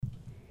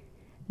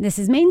This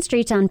is Main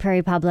Street on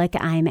Prairie Public.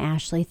 I'm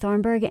Ashley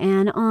Thornburg,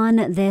 and on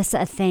this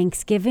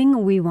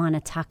Thanksgiving, we want to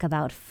talk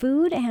about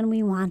food, and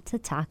we want to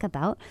talk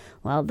about,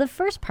 well, the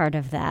first part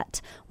of that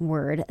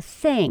word,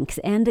 thanks,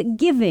 and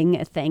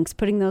giving thanks,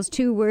 putting those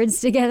two words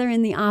together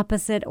in the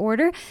opposite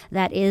order.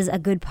 That is a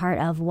good part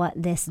of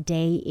what this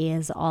day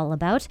is all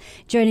about.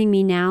 Joining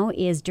me now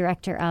is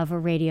Director of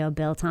Radio,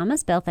 Bill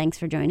Thomas. Bill, thanks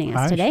for joining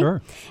us today.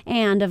 Sure.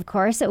 And, of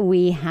course,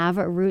 we have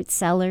Root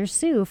Cellar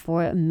Sue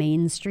for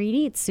Main Street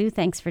Eats. Sue,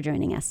 thanks for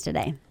joining us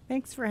today.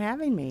 Thanks for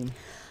having me.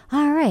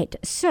 All right,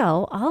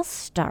 so I'll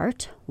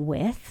start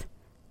with,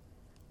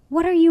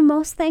 what are you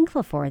most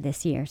thankful for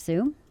this year,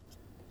 Sue?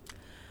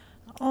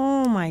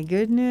 Oh my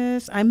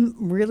goodness. I'm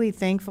really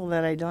thankful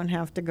that I don't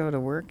have to go to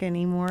work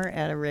anymore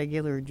at a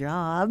regular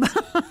job.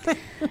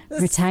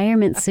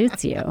 Retirement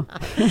suits you.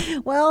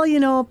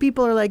 Well,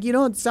 people are like, you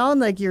don't sound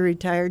like you're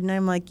retired. And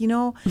I'm like,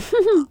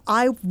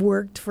 I've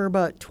worked for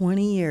about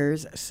 20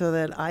 years so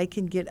that I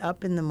can get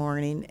up in the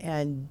morning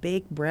and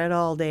bake bread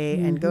all day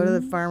and go to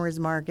the farmer's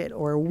market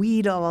or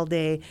weed all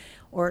day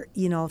or,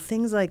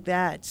 things like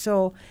that.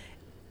 So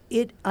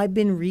I've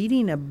been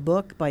reading a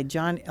book by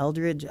John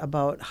Eldredge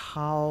about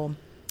how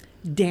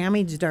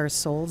damaged our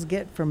souls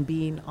get from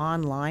being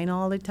online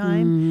all the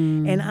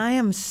time. And I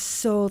am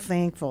so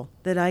thankful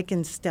that I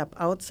can step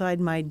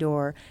outside my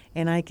door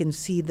and I can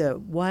see the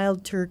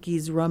wild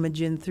turkeys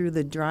rummaging through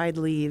the dried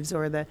leaves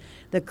or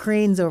the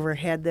cranes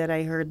overhead that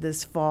I heard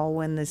this fall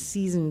when the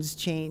seasons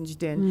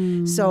changed.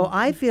 And so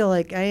I feel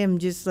like I am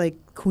just like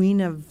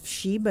Queen of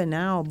Sheba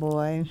now,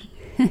 boy.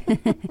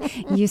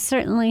 You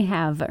certainly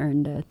have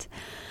earned it.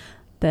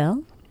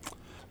 Bill?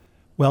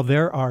 Well,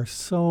 there are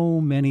so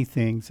many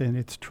things, and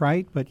it's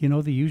trite, but,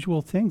 the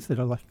usual things that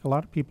a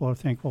lot of people are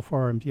thankful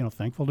for. I'm,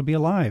 thankful to be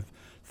alive,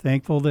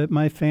 thankful that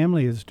my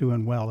family is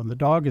doing well and the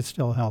dog is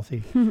still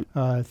healthy,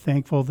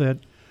 thankful that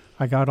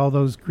I got all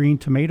those green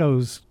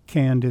tomatoes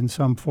canned in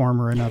some form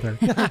or another,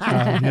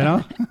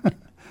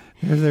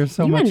 There's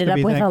so you much to be thankful for. You ended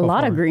up with a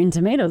lot of green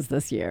tomatoes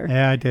this year.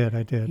 Yeah, I did.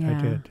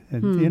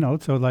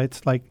 And, so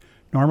it's like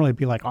normally it'd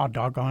be like, oh,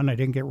 doggone, I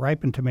didn't get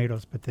ripened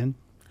tomatoes, but then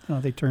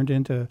they turned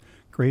into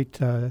great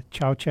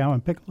chow chow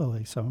and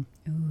piccalilli. So,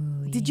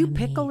 did you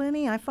pickle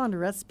any? I found a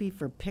recipe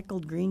for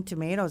pickled green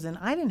tomatoes, and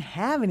I didn't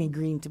have any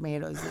green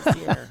tomatoes this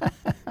year.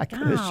 I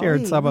could have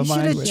shared some of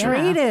mine. You should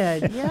have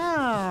traded.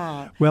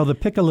 Yeah. Well, the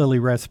piccalilli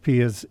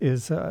recipe is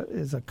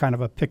a kind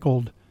of a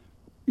pickled.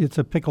 It's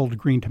a pickled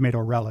green tomato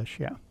relish.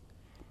 Yeah.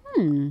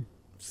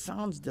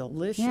 Sounds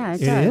delicious. Yeah, it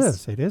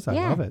does. It is. I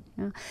love it.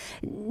 Yeah.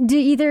 Do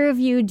either of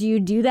you, do you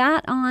do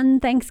that on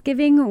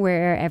Thanksgiving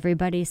where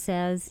everybody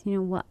says,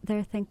 what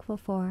they're thankful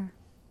for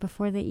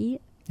before they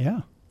eat?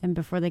 Yeah. And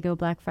before they go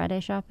Black Friday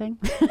shopping?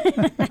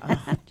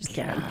 Just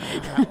kidding.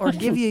 Or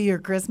give you your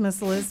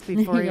Christmas list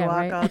before you walk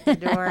right. out the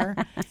door.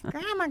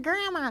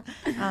 Grandma.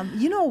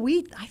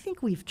 I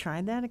think we've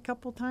tried that a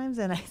couple times,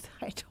 and I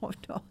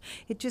don't know.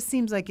 It just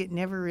seems like it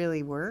never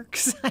really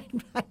works.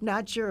 I'm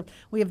not sure if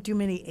we have too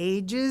many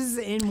ages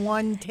in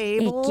one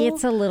table. It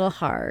gets a little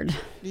hard.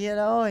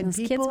 And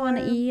those kids want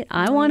to eat.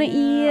 I want to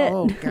eat.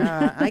 Oh,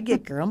 God. I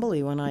get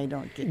grumbly when I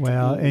don't get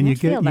to eat. And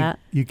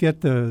you get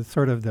the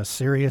sort of the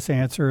serious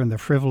answer and the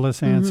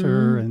frivolous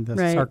answer and the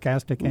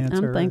sarcastic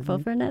answer. I'm thankful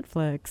for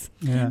Netflix.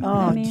 Yeah.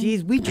 Oh,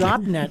 geez, we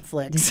dropped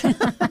Netflix.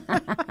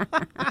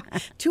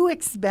 Too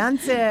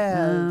expensive.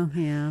 Oh,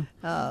 yeah.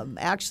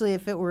 Actually,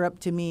 if it were up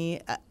to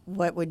me,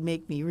 what would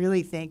make me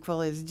really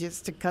thankful is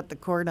just to cut the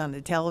cord on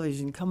the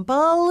television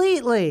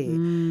completely.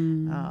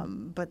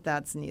 But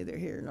that's neither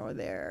here nor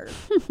there.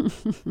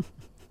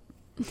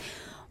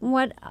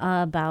 What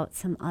about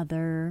some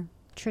other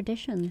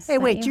traditions? Hey,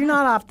 wait, you're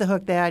not off the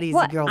hook that easy,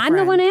 girlfriend. I'm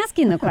the one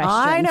asking the question.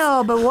 I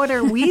know, but what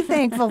are we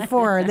thankful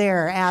for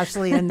there,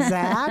 Ashley and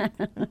Zach?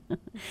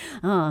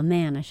 Oh,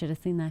 man, I should have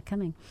seen that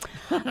coming.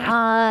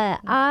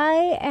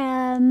 I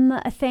am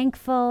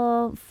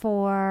thankful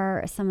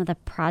for some of the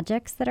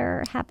projects that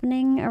are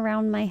happening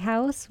around my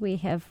house. We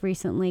have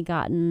recently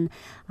gotten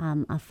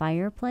a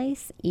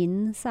fireplace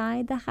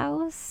inside the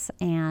house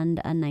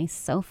and a nice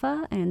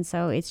sofa, and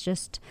so it's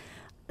just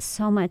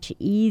so much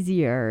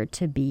easier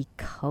to be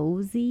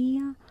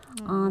cozy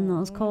on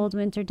those cold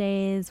winter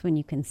days when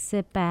you can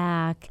sit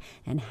back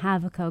and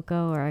have a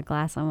cocoa or a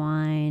glass of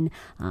wine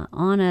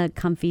on a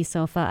comfy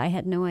sofa. I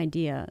had no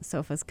idea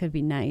sofas could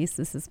be nice.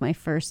 This is my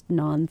first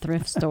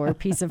non-thrift store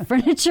piece of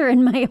furniture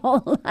in my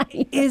whole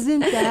life.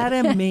 Isn't that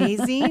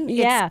amazing?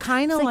 Yeah. It's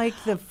kind of like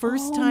the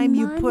first time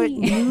you put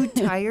new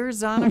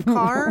tires on a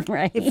car.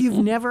 Right. If you've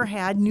never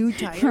had new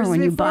tires Or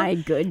when before, you buy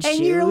good shoes.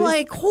 and you're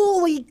like,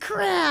 holy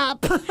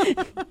crap.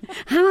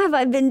 How have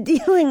I been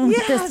dealing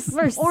with this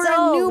for or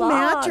so a new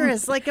long?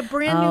 mattress, like a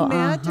brand new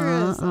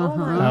mattress. Oh,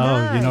 my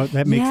gosh.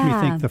 That makes me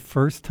think the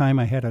first time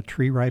I had a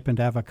tree-ripened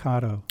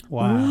avocado.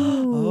 Wow.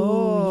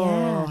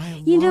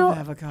 Oh, yeah. I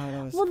love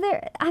avocados. Well,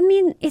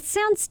 it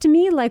sounds to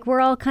me like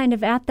we're all kind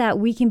of at that.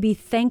 We can be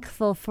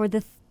thankful for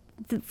the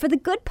for the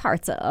good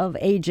parts of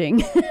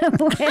aging,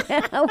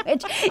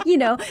 which, you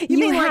know, you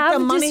mean like have the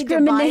money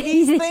to buy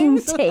these discriminating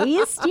things?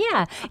 taste.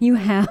 Yeah. You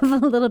have a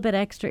little bit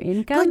extra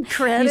income. Good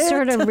credit. You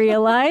sort of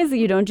realize that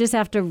you don't just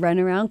have to run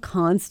around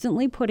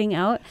constantly putting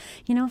out,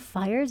 you know,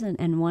 fires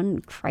and one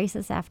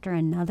crisis after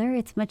another.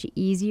 It's much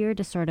easier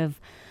to sort of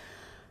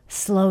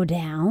slow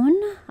down.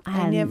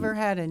 I never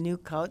had a new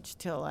couch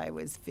till I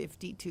was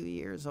 52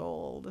 years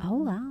old. Oh,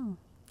 wow.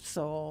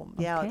 So,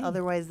 yeah, Okay.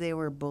 otherwise they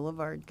were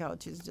boulevard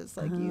couches just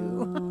like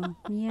you.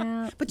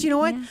 Yeah. But you know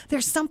what? Yeah.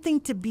 There's something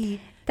to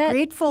be That,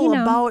 grateful you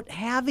know- about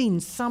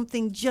having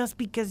something just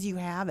because you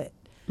have it.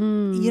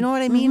 You know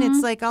what I mean?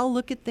 It's like I'll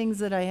look at things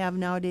that I have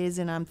nowadays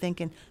and I'm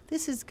thinking,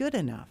 this is good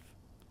enough.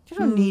 You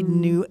don't need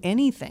new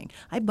anything.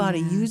 I bought a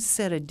used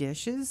set of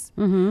dishes,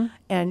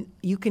 and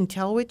you can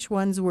tell which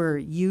ones were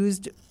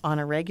used on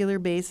a regular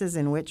basis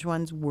and which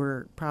ones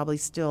were probably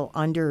still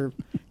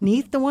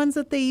underneath the ones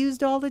that they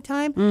used all the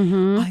time.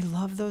 I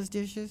love those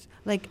dishes.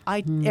 Like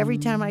every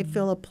time I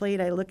fill a plate,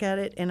 I look at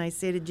it and I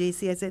say to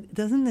JC, I said,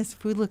 "Doesn't this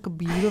food look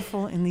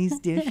beautiful in these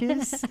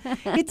dishes?"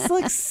 It's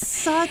like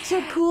such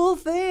a cool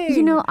thing.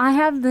 You know, I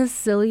have the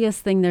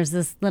silliest thing. There's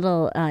this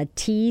little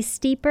tea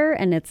steeper,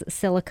 and it's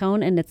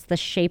silicone, and it's the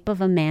shape of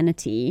a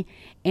manatee,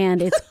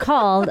 and it's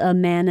called a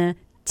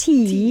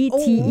manatee,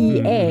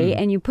 T-E-A,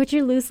 and you put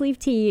your loose leaf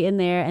tea in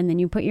there, and then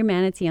you put your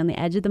manatee on the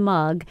edge of the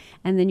mug,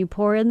 and then you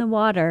pour in the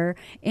water,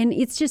 and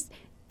it's just,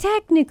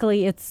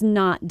 technically, it's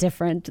not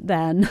different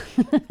than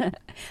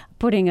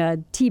putting a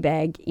tea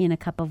bag in a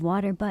cup of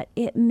water, but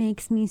it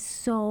makes me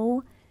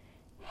so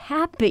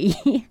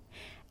happy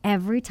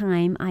every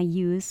time I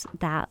use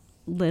that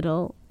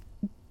little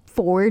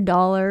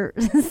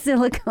 $4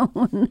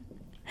 silicone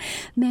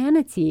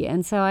manatee.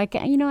 And so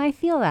I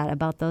feel that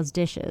about those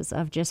dishes,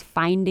 of just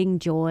finding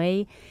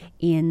joy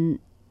in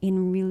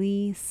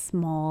really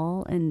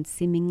small and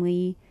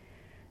seemingly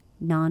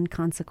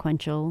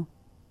non-consequential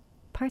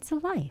parts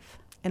of life.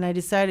 And I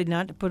decided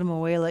not to put them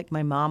away like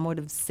my mom would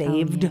have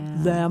saved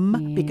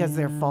them because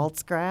they're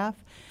false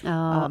craft.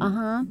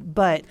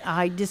 But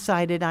I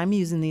decided I'm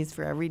using these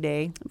for every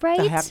day. Right.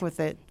 The heck with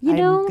it. You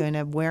know- I'm going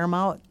to wear them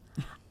out.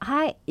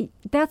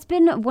 That's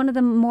been one of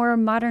the more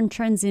modern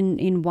trends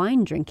in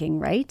wine drinking,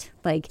 right?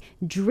 Like,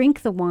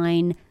 drink the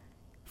wine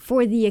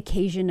for the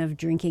occasion of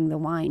drinking the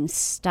wine.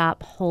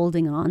 Stop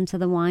holding on to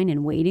the wine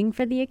and waiting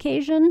for the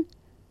occasion.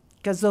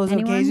 Because those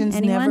Anyone? occasions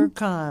never Anyone?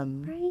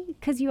 come. Right?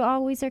 Because you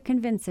always are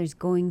convinced there's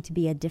going to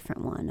be a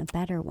different one, a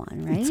better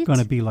one, right? It's going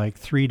to be like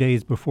 3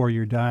 days before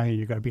you die, and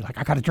you're going to be like,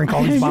 I got to drink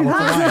all these bottles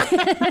of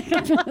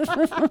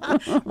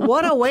wine.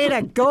 What a way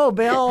to go,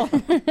 Bill.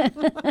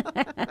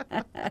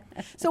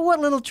 So what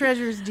little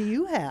treasures do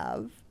you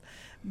have,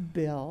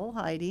 Bill,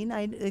 hiding?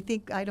 I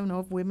don't know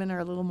if women are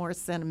a little more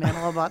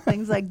sentimental about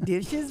things like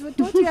dishes, but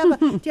don't you have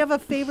do you have a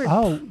favorite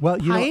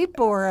pipe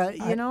or a,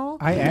 you know?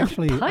 I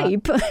actually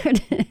Pipe.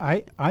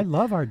 I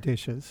love our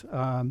dishes.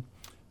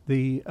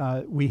 We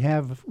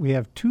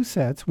have two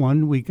sets.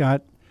 One we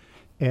got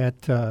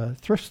at a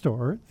thrift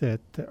store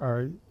that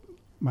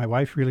my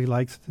wife really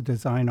likes the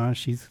design on.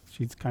 She's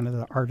kind of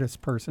the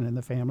artist person in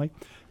the family,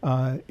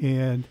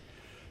 and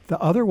the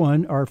other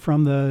one are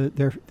from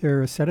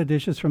they're a set of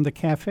dishes from the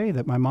cafe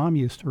that my mom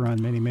used to run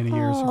many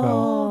years ago.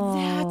 Oh,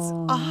 that's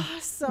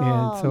awesome.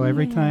 And so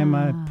every time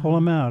I pull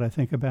them out, I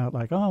think about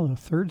like, the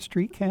 3rd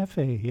Street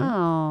Cafe. Yeah.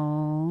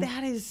 Oh.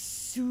 That is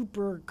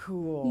super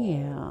cool.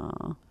 Yeah.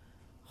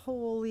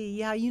 Holy,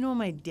 yeah. You know,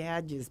 my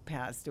dad just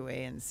passed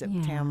away in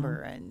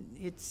September, and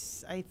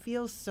I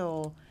feel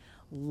so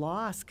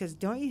lost, because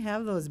don't you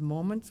have those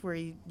moments where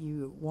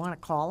you want to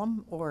call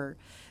them, or,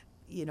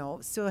 you know,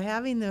 so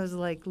having those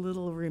like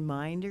little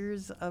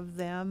reminders of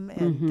them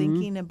and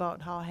thinking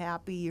about how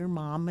happy your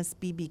mom must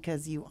be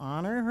because you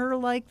honor her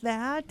like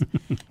that,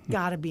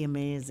 gotta be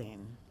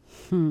amazing.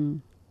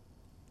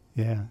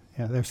 Yeah,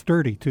 they're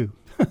sturdy too.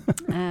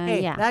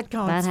 Hey, yeah, that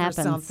counts that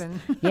for happens.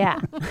 something. Yeah.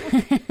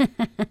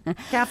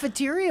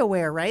 Cafeteria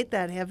ware, right?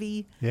 That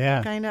heavy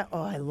kind of.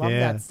 Oh, I love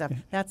Yeah. that stuff.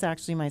 That's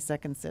actually my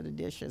second set of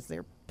dishes.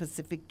 They're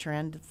Pacific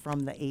Trend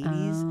from the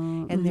 80s,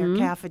 and they're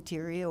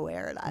cafeteria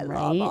ware, and I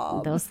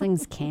love them. Those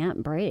things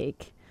can't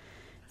break.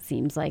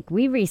 Seems like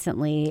we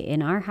recently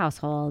in our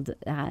household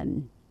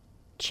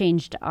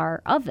changed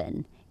our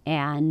oven,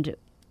 and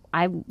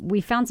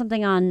we found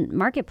something on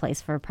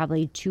Marketplace for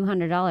probably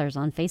 $200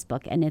 on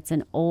Facebook, and it's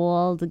an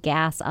old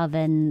gas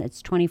oven. It's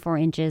 24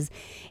 inches.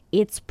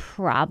 It's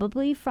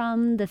probably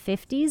from the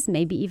 50s,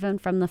 maybe even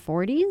from the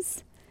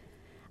 40s.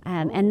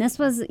 And this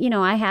was,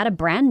 I had a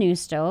brand new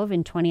stove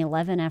in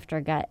 2011 after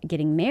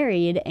getting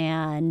married,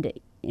 and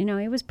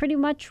it was pretty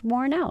much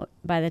worn out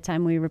by the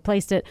time we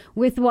replaced it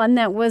with one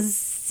that was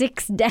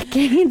 6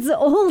 decades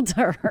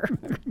older.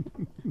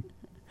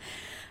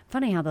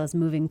 Funny how those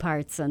moving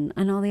parts and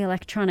all the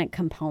electronic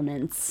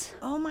components.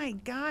 Oh my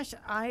gosh,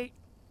 I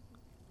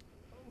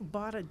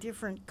bought a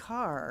different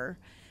car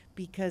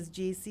because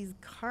JC's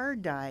car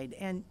died,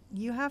 and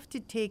you have to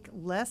take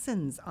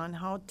lessons on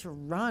how to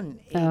run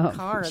a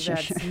car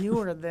that's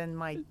newer than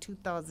my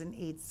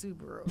 2008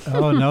 Subaru.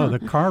 Oh no, the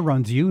car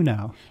runs you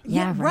now.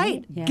 Yeah,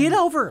 right. Yeah. Get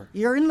over.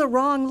 You're in the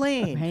wrong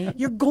lane. Right.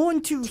 You're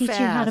going too Teach fast.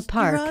 you how to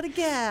park. You're out of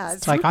gas.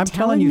 It's like I'm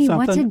telling telling you me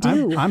what to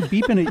something. do. I'm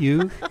beeping at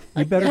you.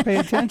 You better pay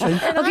attention.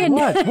 Okay.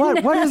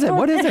 What is it?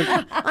 What is it?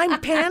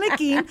 I'm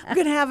panicking. I'm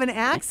going to have an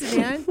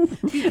accident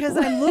because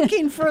I'm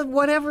looking for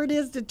whatever it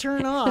is to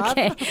turn off.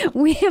 Okay,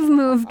 we have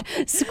moved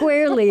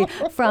squarely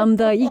from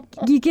the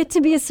you get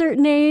to be a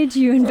certain age,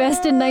 you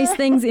invest in nice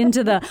things,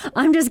 into the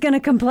I'm just going to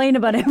complain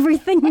about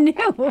everything new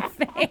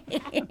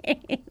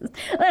phase.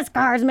 This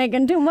car's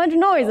making too much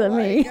noise at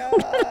me.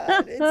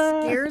 God, it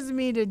scares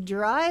me to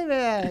drive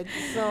it.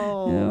 So,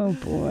 Oh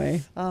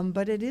boy.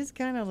 but it is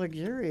kind of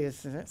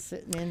luxurious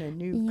sitting in a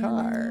new Yeah,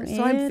 car.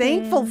 So I'm it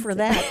thankful is. for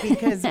that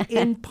because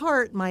in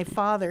part my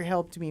father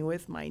helped me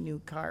with my new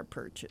car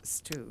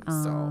purchase too.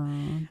 So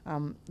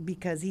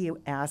because he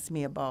asked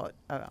me about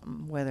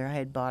whether I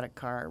had bought a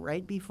car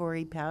right before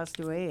he passed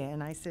away,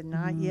 and I said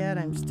not yet.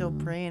 I'm still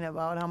praying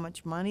about how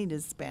much money to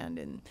spend,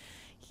 and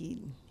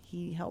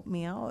he helped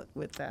me out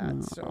with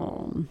that.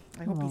 So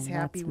I hope he's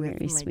happy that's with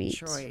very my sweet.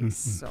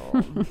 choice.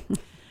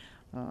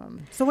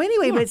 So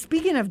anyway, but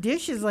speaking of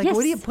dishes, like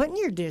what do you Yes. put in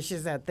your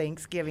dishes at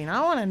Thanksgiving?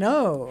 I want to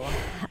know.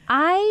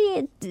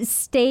 I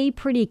stay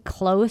pretty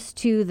close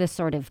to the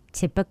sort of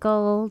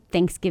typical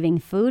Thanksgiving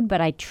food, but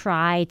I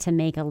try to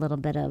make a little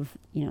bit of,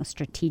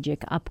 strategic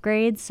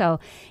upgrades. So,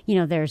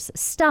 there's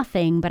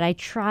stuffing, but I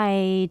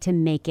try to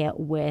make it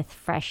with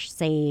fresh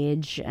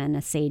sage and a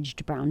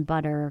saged brown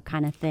butter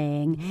kind of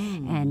thing,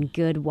 and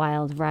good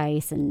wild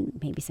rice, and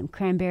maybe some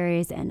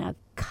cranberries, and a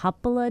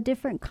couple of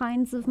different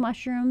kinds of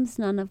mushrooms,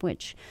 none of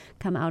which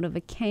come out of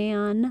a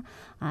can.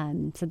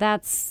 So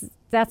that's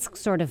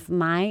sort of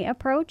my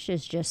approach,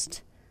 is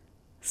just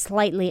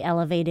slightly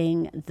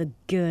elevating the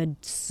good,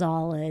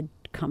 solid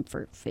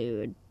comfort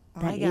food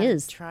I that gotta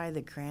is. try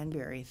the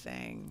cranberry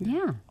thing.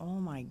 Yeah.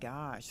 Oh my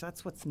gosh,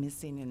 that's what's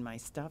missing in my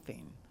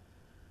stuffing.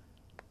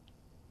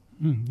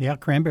 Yeah,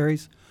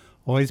 cranberries,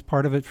 always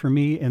part of it for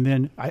me. And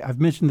then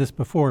I've mentioned this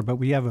before, but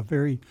we have a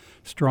very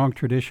strong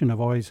tradition of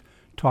always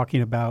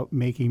talking about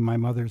making my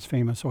mother's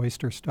famous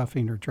oyster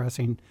stuffing or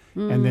dressing,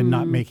 and then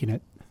not making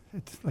it.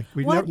 It's like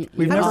we've What?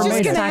 we've I never was just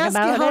made going to it. Talk ask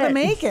you about how to it.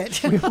 make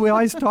it. We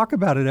always talk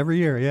about it every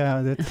year.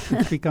 Yeah,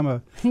 it's become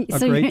a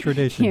So great your-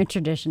 tradition. Your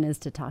tradition is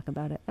to talk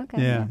about it.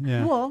 Okay. Yeah,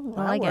 yeah. Well,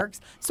 I that like it. works.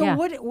 So Yeah.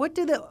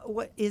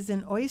 what is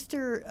an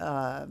oyster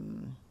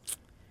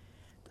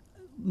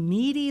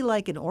meaty,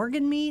 like an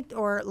organ meat,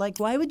 or like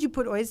why would you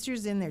put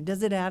oysters in there?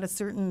 Does it add a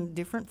certain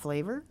different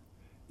flavor?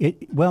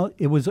 It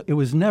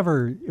was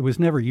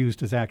never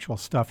used as actual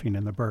stuffing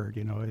in the bird.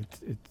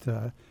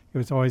 It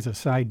was always a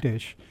side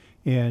dish,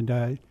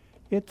 and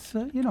it's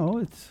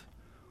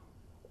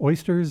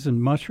oysters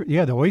and mushroom.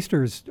 Yeah, the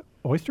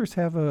oysters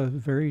have a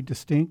very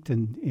distinct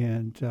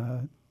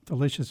and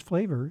delicious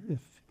flavor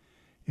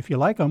if you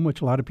like them,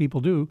 which a lot of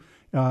people do.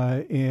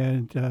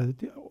 The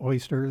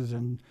oysters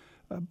and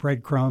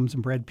breadcrumbs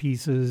and bread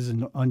pieces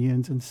and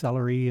onions and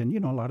celery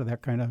and a lot of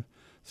that kind of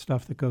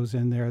stuff that goes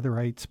in there. The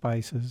right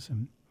spices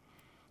and.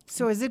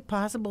 So is it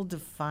possible to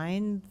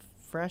find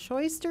fresh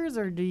oysters,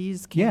 or do you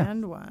use Yeah.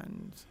 canned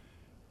ones?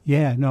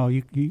 Yeah, no,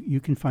 you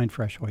can find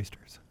fresh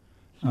oysters.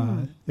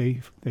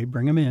 They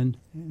bring them in.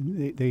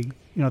 And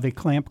they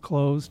clamp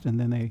closed and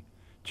then they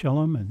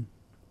chill them and.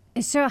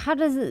 So how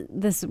does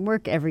this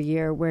work every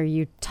year, where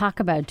you talk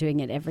about doing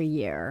it every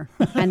year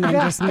and then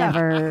just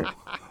never?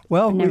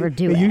 Well, Never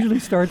do it it. usually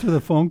starts with a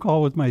phone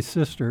call with my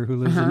sister who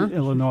lives in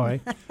Illinois,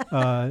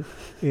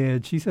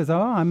 and she says, "Oh,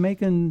 I'm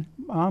making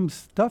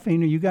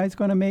stuffing. Are you guys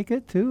going to make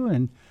it too?"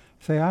 And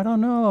say, "I don't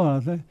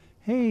know.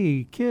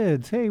 Hey,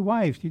 kids. Hey,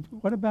 wife.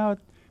 What about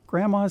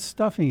grandma's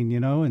stuffing?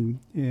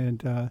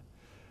 And so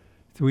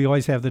we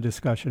always have the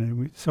discussion.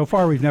 And so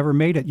far, we've never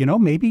made it.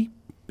 Maybe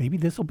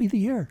this will be the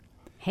year.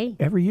 Hey.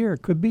 Every year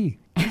it could be.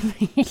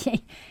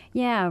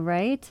 Yeah,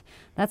 right?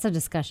 That's a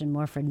discussion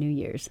more for New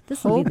Year's.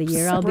 This will be the Hope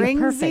year I'll be springs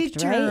perfect,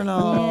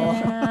 eternal.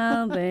 right?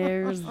 Yeah,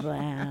 there's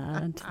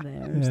that.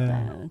 There's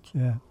that.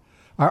 Yeah.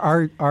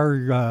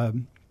 Our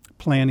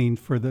planning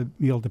for the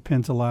meal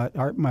depends a lot.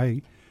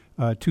 My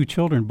two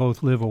children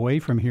both live away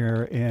from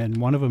here, and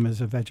one of them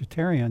is a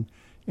vegetarian,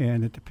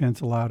 and it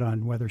depends a lot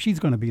on whether she's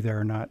going to be there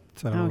or not.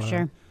 So, Oh,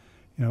 sure.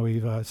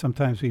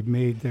 Sometimes we've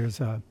made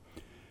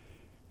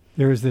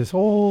there's this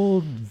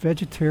old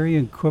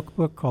vegetarian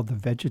cookbook called the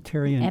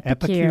Vegetarian Epicure.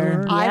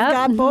 Epicure. I've Yep.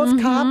 got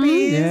both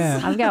copies. Yeah.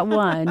 I've got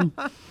one.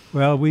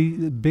 Well,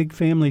 the big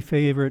family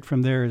favorite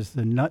from there is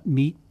the nut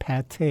meat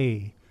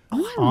pate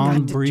Oh,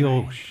 en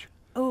brioche.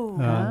 Oh,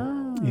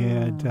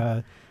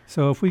 And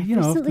so if we, if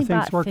Recently the things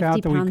bought work 50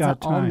 out that we've pounds got of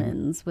time.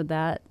 almonds. Would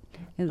that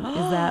is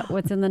that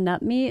what's in the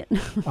nut meat?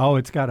 Oh,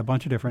 it's got a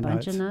bunch of different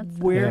Bunch nuts. of nuts.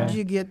 where'd Yeah.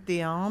 you get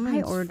the almonds?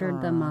 I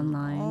ordered them from?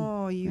 online.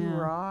 Oh, you Yeah.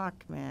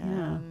 rock,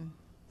 man.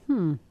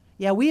 Hmm.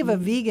 Yeah, we have a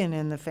vegan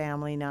in the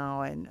family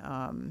now, and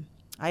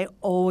I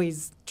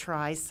always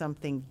try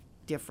something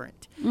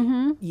different.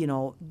 You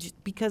know,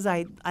 just because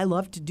I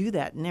love to do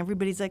that. And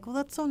everybody's like, well,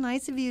 that's so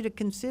nice of you to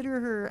consider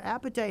her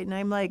appetite. And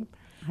I'm like,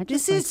 I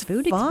just this like is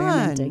food fun.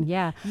 experimenting.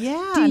 Yeah.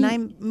 Yeah. Do And you- I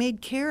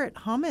made carrot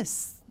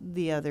hummus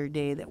the other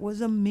day. That was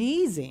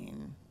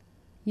amazing.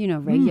 You know,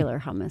 regular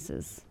hummus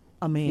is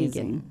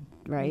Amazing. vegan,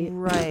 right?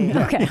 Right.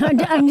 Okay,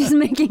 I'm just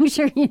making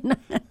sure you know.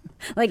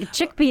 Like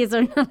chickpeas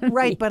are not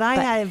Right, but I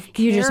have carrots.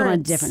 You just want a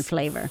different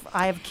flavor.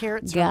 I have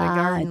carrots from the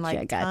garden,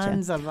 like Gotcha.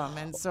 tons of them.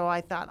 And so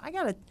I thought, I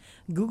got to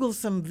Google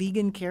some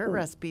vegan carrot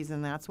recipes,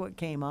 and that's what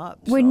came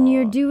up. When So-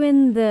 you're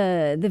doing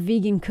the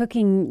vegan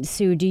cooking,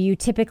 Sue, do you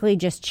typically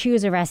just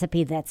choose a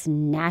recipe that's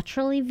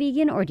naturally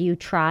vegan, or do you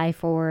try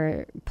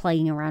for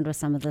playing around with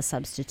some of the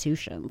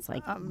substitutions,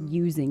 like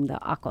using the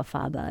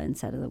aquafaba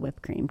instead of the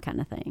whipped cream kind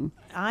of thing?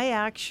 I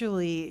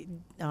actually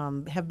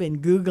have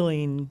been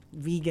Googling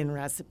vegan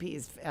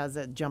recipes as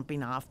a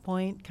jumping off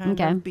point, kind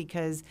Okay. of,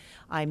 because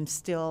I'm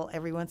still,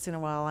 every once in a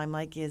while, I'm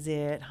like, is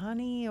it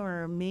honey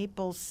or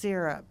maple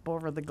syrup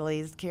over the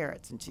glazed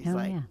carrots? And she's Oh,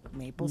 like, yeah. maple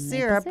Maple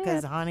syrup,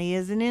 because syrup. honey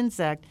is an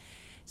insect.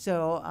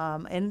 So,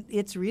 and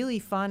it's really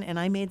fun. And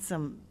I made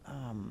some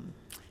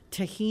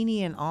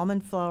tahini and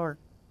almond flour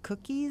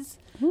cookies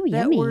Ooh, that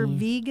yummy. were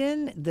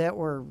vegan, that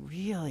were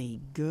really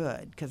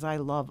good, because I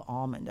love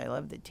almond. I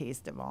love the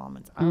taste of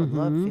almonds. I would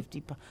love 50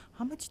 pounds.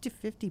 How much do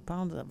 50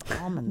 pounds of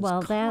almonds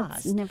Well, cost?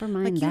 that's never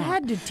mind Like, you that.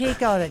 had to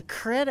take out a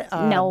credit,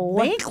 No.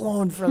 bank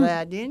loan for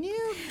that, didn't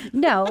you?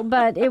 No,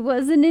 but it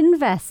was an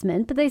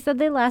investment. But they said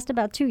they last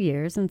about 2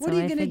 years, and What so are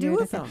you I going to do figured,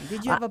 with okay. them?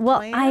 Did you have a Well,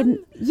 plan?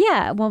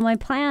 my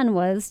plan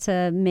was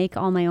to make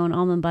all my own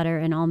almond butter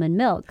and almond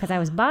milk, because I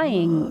was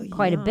buying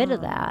quite a bit of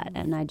that,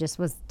 and I just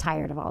was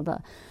tired of all the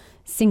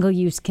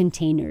single-use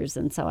containers.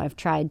 And so I've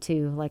tried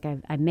to, like,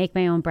 I make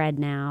my own bread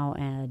now,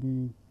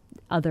 and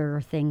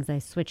other things. I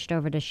switched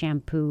over to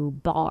shampoo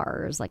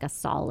bars, like a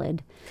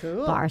solid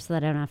Cool. bar, so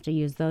that I don't have to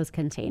use those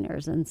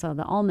containers. And so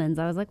the almonds,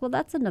 I was like, well,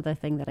 that's another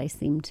thing that I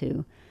seem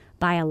to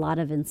buy a lot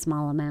of in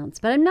small amounts.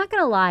 But I'm not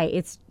going to lie,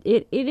 it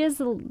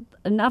is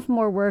enough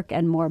more work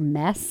and more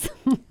mess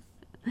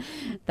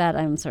that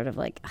I'm sort of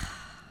like,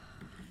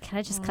 can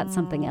I just cut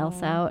something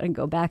else out and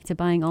go back to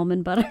buying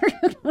almond butter?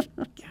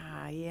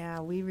 Yeah,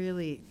 we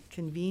really,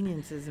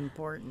 convenience is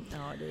important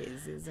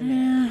nowadays, isn't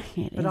Yeah,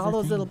 it? it But is all a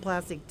those thing. little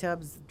plastic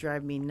tubs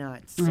drive me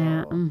nuts. So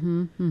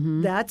Yeah,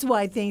 that's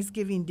why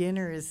Thanksgiving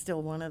dinner is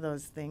still one of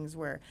those things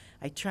where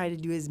I try to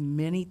do as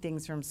many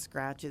things from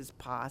scratch as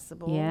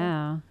possible.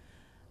 Yeah.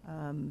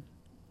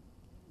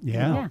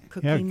 Yeah,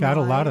 Cooking got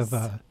a lot of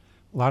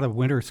wise.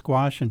 winter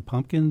squash and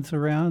pumpkins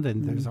around,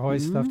 and there's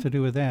always stuff to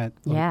do with that.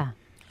 Like Yeah.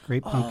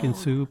 great pumpkin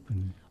soup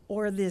and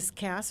Or this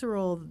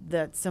casserole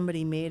that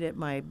somebody made at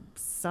my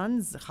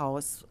son's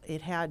house.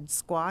 It had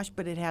squash,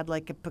 but it had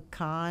like a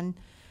pecan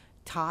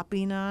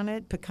topping on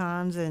it,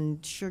 pecans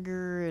and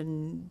sugar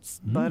and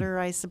butter,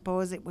 I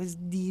suppose. It was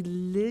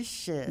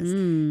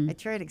delicious. I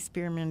tried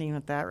experimenting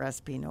with that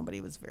recipe.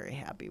 Nobody was very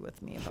happy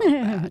with me about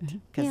that,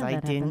 because Yeah, I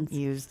that didn't happens.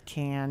 use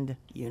canned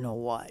you know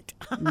what.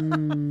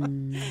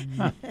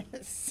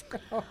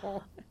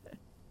 So,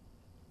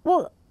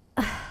 Well,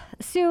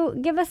 Sue,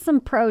 give us some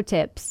pro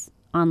tips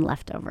on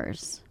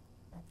leftovers.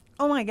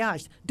 oh my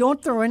gosh,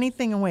 don't throw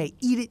anything away.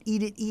 Eat it,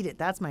 eat it, eat it.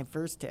 That's my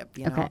first tip.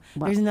 You know, Okay,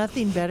 well- there's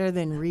nothing better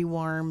than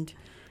rewarmed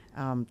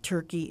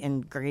turkey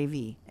and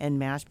gravy and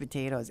mashed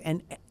potatoes.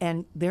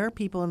 And there are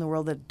people in the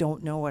world that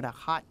don't know what a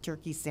hot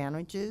turkey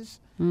sandwich is,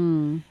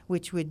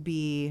 which would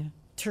be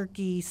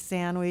turkey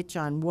sandwich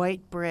on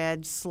white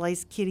bread,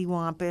 sliced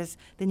kittywampus.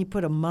 Then you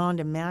put a mound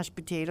of mashed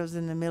potatoes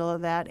in the middle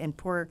of that and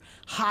pour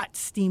hot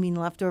steaming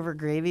leftover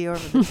gravy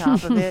over the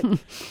top of it.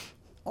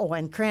 Oh,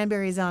 and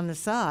cranberries on the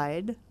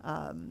side.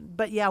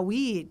 But yeah,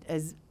 we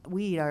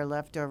eat our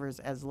leftovers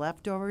as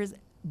leftovers.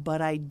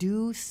 But I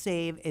do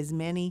save as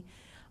many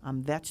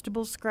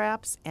vegetable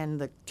scraps and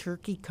the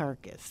turkey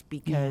carcass,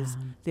 because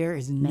Yeah. there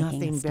is Making a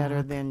nothing better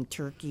stock. than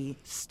turkey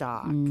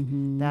stock.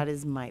 Mm-hmm. That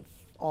is my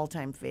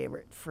all-time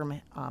favorite.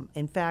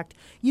 In fact,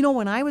 you know,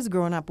 when I was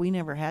growing up, we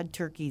never had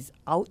turkeys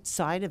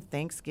outside of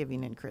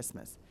Thanksgiving and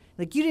Christmas.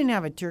 Like, you didn't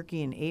have a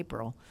turkey in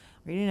April.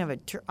 Or you didn't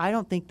have I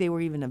don't think they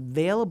were even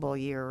available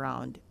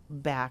year-round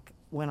back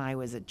when I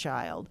was a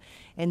child.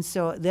 And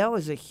so that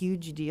was a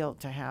huge deal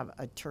to have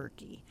a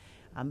turkey.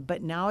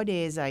 But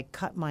nowadays, I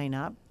cut mine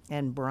up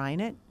and brine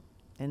it,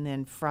 and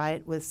then fry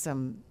it with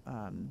some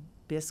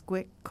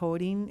Bisquick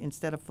coating.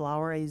 Instead of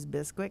flour, I use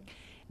Bisquick.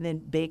 And then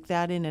bake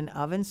that in an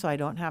oven so I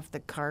don't have to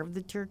carve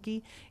the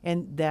turkey.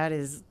 And that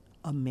is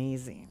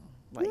amazing.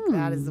 Like,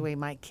 that is the way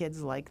my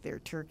kids like their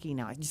turkey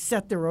now. You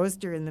set the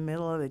roaster in the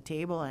middle of the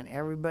table, and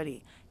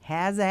everybody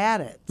has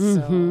at it.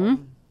 So,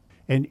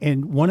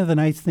 And one of the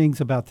nice things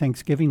about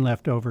Thanksgiving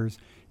leftovers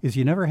is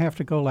you never have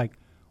to go like,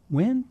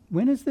 when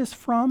is this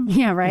from?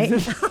 Yeah, right?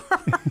 Is this,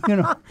 you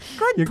know,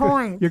 Good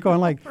point. You're going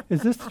like,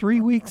 is this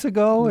 3 weeks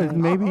ago? And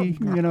maybe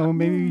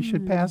maybe you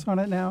should pass on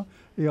it now.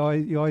 You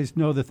always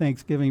know the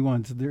Thanksgiving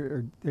ones.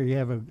 There you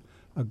have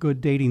a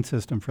good dating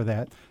system for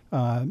that.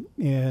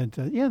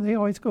 Yeah, they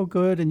always go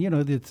good. And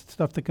the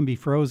stuff that can be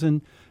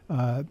frozen.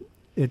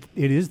 it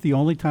is the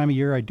only time of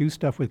year I do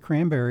stuff with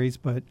cranberries,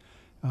 but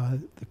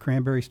the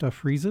cranberry stuff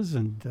freezes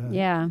and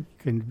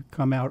can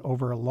come out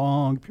over a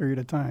long period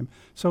of time.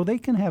 So they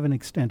can have an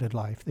extended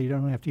life. They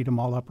don't have to eat them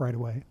all up right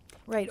away.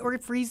 Right, or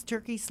freeze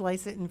turkey,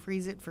 slice it and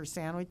freeze it for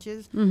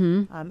sandwiches,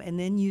 Mm-hmm. and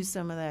then use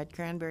some of that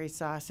cranberry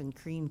sauce and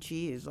cream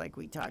cheese like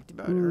we talked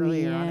about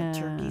earlier on a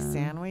turkey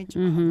sandwich. Oh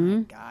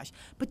my gosh.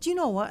 But you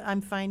know what?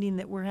 I'm finding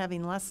that we're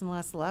having less and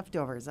less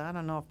leftovers. I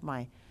don't know if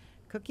my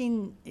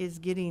cooking is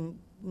getting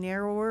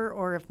narrower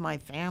or if my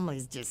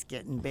family's just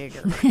getting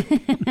bigger.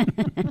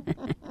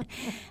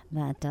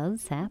 That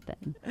does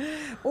happen.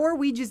 Or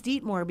we just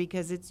eat more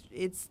because it's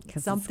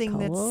something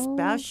that's cold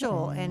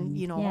special, and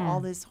yeah. all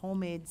this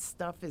homemade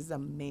stuff is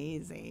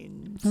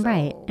amazing.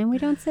 Right. So- And we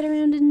don't sit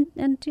around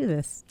and do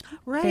this.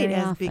 right, very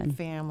as often. big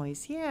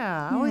families.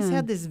 Yeah, I always Yeah.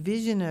 had this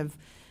vision of,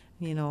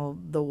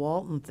 the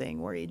Walton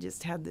thing where you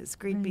just had this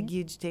great big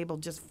huge table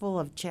just full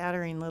of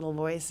chattering little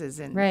voices,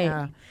 and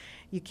Right.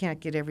 you can't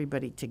get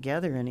everybody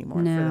together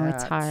anymore. No, for that,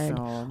 it's hard.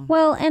 So.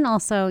 Well, and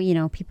also,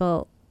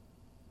 people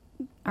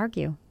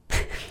argue.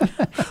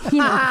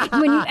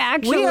 When you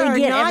actually are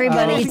get not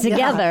everybody going-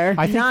 together.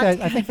 I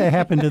think that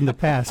happened in the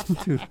past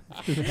too.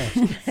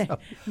 So,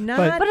 Not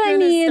But I gonna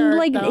mean, start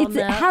like, down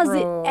that has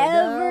it road.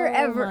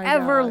 ever, Oh, my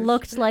ever gosh.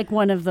 looked like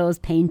one of those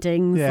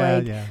paintings? Yeah,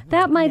 like, yeah.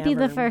 that might be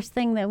the Never. first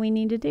thing that we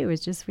need to do is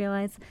just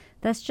realize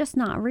that's just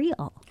not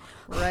real.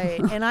 Right.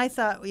 And I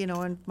thought,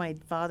 when my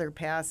father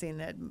passing,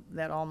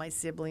 that all my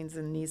siblings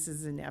and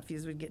nieces and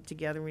nephews would get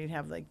together and we'd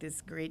have like this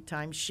great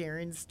time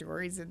sharing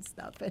stories and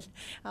stuff. And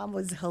I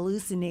was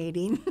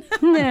hallucinating.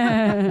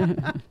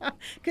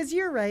 Because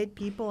you're right,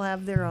 people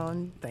have their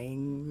own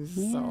things.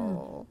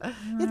 So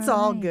it's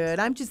all good.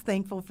 I'm just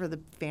thankful for the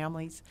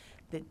families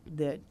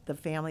that the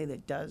family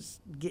that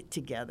does get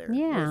together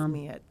Yeah. with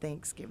me at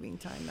Thanksgiving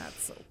time.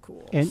 That's so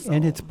cool.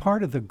 and it's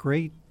part of the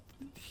great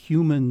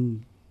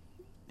human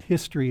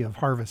history of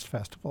harvest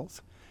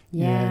festivals.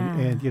 Yeah.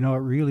 And it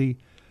really,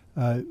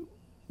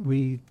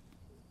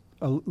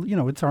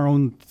 it's our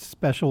own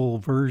special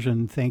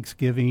version,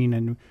 Thanksgiving,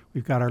 and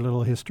we've got our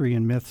little history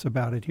and myths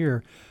about it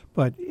here.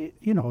 But,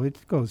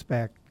 it goes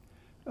back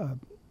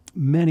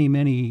many,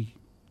 many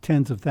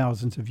tens of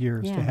thousands of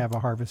years Yeah. to have a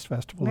harvest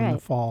festival in the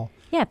Right. fall.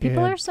 Yeah,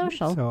 people And are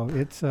social. So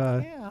it's,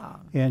 yeah.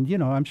 and,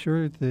 I'm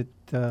sure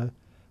that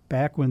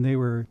back when they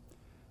were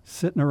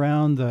sitting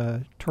around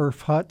the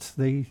turf huts,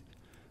 they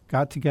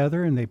got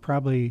together and they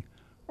probably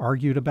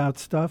argued about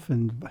stuff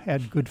and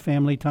had good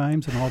family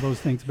times and all those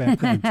things back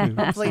then, too.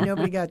 Hopefully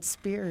nobody got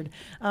speared.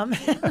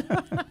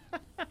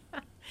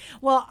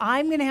 Well,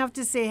 I'm going to have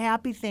to say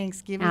happy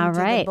Thanksgiving All to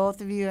the right.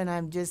 both of you, and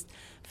I'm just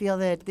feel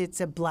that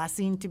it's a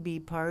blessing to be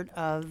part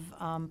of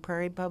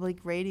Prairie Public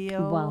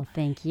Radio. Well,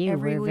 thank you.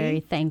 every We're very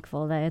week.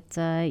 thankful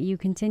that you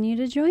continue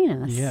to join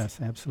us. Yes,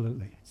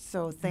 absolutely.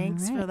 So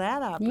thanks All right. for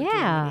that opportunity.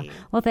 Yeah.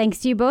 Well, thanks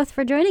to you both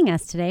for joining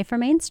us today for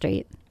Main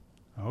Street.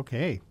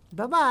 Okay.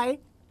 Bye-bye.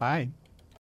 Bye.